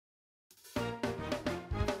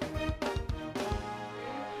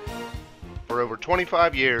For over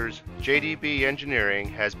 25 years, JDB Engineering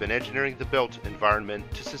has been engineering the built environment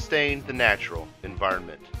to sustain the natural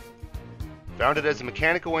environment. Founded as a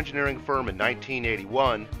mechanical engineering firm in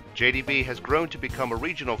 1981, JDB has grown to become a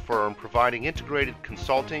regional firm providing integrated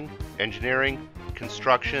consulting, engineering,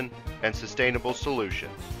 construction, and sustainable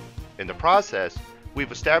solutions. In the process,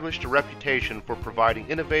 we've established a reputation for providing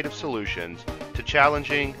innovative solutions to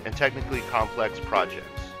challenging and technically complex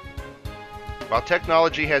projects. While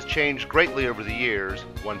technology has changed greatly over the years,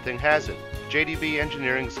 one thing hasn't: JDB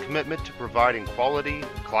Engineering's commitment to providing quality,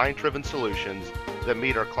 client-driven solutions that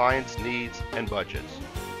meet our clients' needs and budgets.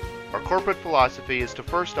 Our corporate philosophy is to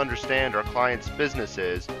first understand our clients'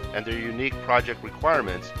 businesses and their unique project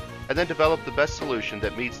requirements, and then develop the best solution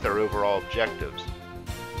that meets their overall objectives.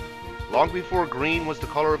 Long before green was the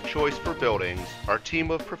color of choice for buildings, our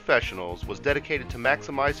team of professionals was dedicated to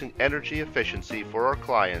maximizing energy efficiency for our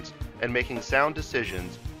clients and making sound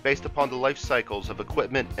decisions based upon the life cycles of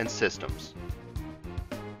equipment and systems.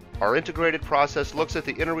 Our integrated process looks at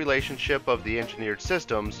the interrelationship of the engineered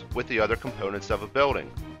systems with the other components of a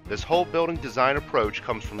building. This whole building design approach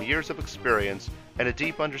comes from years of experience and a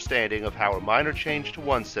deep understanding of how a minor change to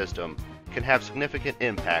one system can have significant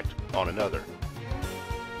impact on another.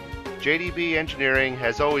 JDB Engineering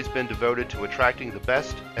has always been devoted to attracting the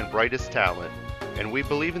best and brightest talent, and we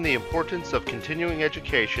believe in the importance of continuing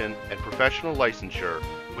education and professional licensure,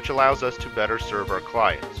 which allows us to better serve our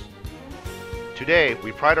clients. Today,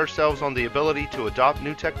 we pride ourselves on the ability to adopt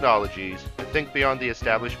new technologies and think beyond the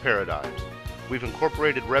established paradigms. We've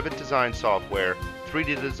incorporated Revit design software,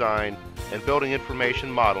 3D design, and building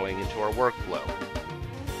information modeling into our workflow.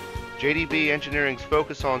 JDB Engineering's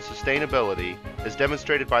focus on sustainability is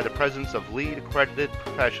demonstrated by the presence of LEED accredited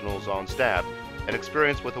professionals on staff and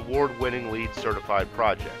experience with award-winning LEED certified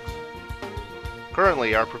projects.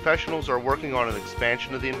 Currently, our professionals are working on an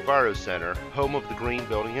expansion of the Enviro Center, home of the Green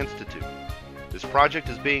Building Institute. This project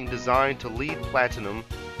is being designed to LEED Platinum,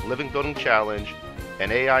 Living Building Challenge,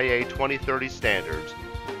 and AIA 2030 standards,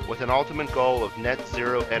 with an ultimate goal of net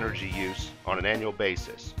zero energy use on an annual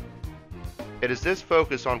basis. It is this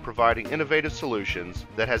focus on providing innovative solutions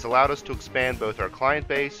that has allowed us to expand both our client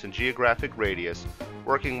base and geographic radius,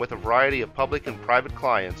 working with a variety of public and private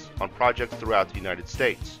clients on projects throughout the United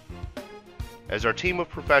States. As our team of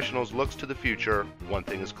professionals looks to the future, one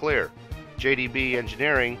thing is clear: JDB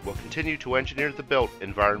Engineering will continue to engineer the built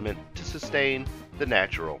environment to sustain the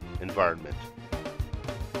natural environment.